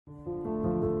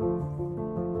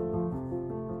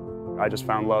I just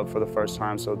found love for the first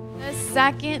time. So the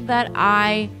second that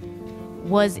I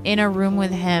was in a room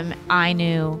with him, I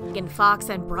knew. Megan Fox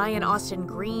and Brian Austin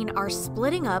Green are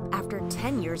splitting up after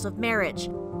 10 years of marriage.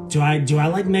 Do I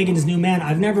like Megan's new man?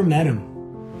 I've never met him.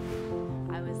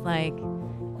 I was like,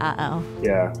 uh-oh.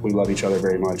 yeah, we love each other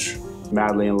very much.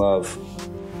 Madly in love.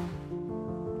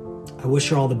 I wish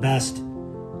her all the best.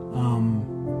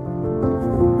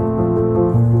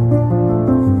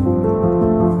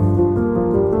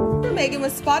 Megan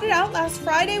was spotted out last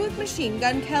Friday with Machine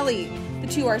Gun Kelly. The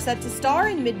two are set to star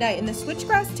in Midnight in the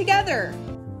Switchgrass together.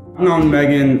 I've known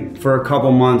Megan for a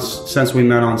couple months since we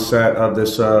met on set of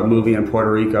this movie in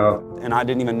Puerto Rico. And I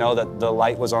didn't even know that the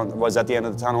light was at the end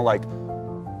of the tunnel, like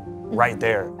right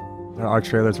there. Our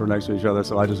trailers were next to each other,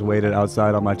 so I just waited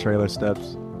outside on my trailer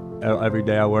steps every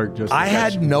day I worked just to I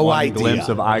catch had no one idea. glimpse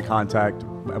of eye contact,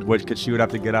 which she would have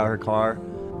to get out of her car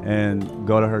and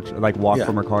go to her, like walk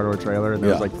from her car to her trailer, and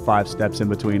there was like 5 steps in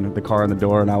between the car and the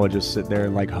door, and I would just sit there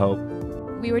and like hope.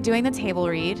 We were doing the table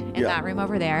read in that room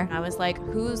over there. I was like,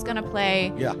 who's gonna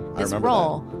play this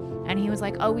role? And he was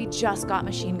like, oh, we just got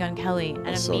Machine Gun Kelly.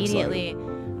 And immediately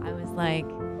I was like,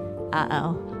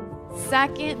 uh-oh.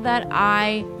 Second that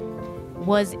I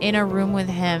was in a room with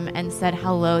him and said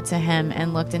hello to him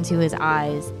and looked into his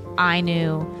eyes, I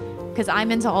knew, because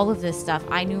I'm into all of this stuff,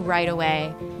 I knew right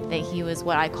away that he was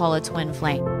what I call a twin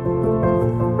flame.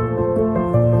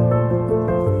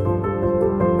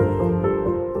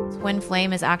 Twin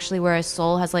flame is actually where a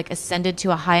soul has like ascended to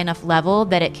a high enough level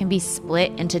that it can be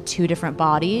split into 2 different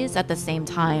bodies at the same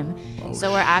time.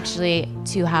 So we're actually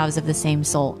 2 halves of the same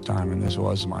soul. And this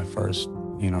was my first,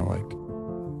 like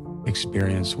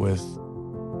experience with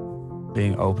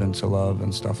being open to love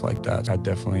and stuff like that. I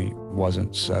definitely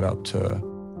wasn't set up to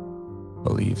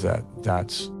believe that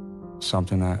that's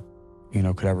something that,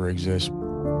 could ever exist.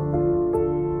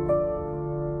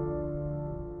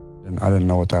 And I didn't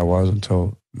know what that was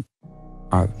until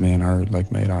me and her like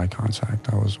made eye contact.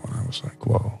 That was when I was like,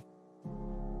 whoa.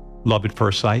 Love at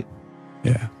first sight?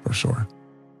 Yeah, for sure.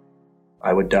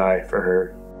 I would die for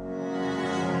her.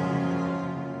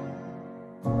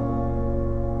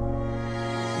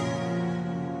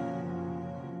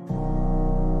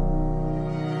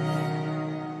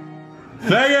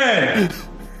 Megan!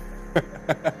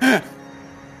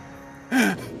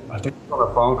 I think I'm on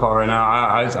a phone call right now.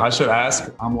 I should ask.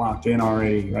 I'm locked in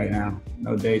already right now.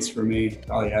 No dates for me,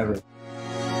 probably ever.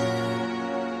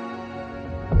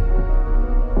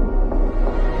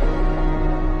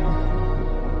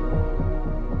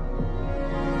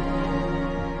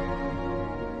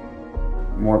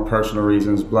 More personal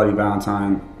reasons, Bloody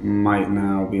Valentine might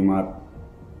now be my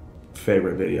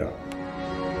favorite video.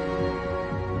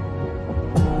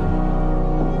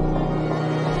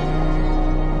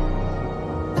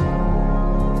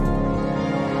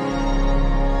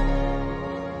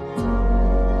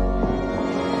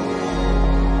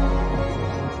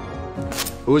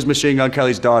 Who is Machine Gun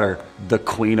Kelly's daughter? The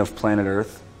queen of planet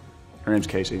Earth. Her name's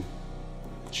Casey.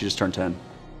 She just turned 10.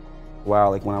 Wow,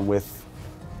 like when I'm with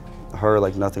her,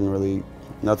 like nothing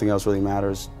else really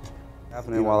matters.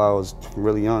 Happening while I was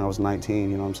really young, I was 19,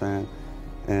 you know what I'm saying?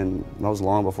 And that was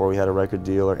long before we had a record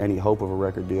deal or any hope of a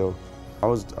record deal. I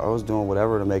was doing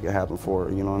whatever to make it happen for her,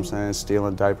 you know what I'm saying?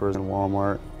 Stealing diapers in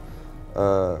Walmart,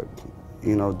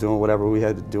 doing whatever we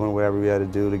had to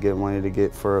do to get money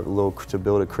to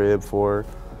build a crib for her.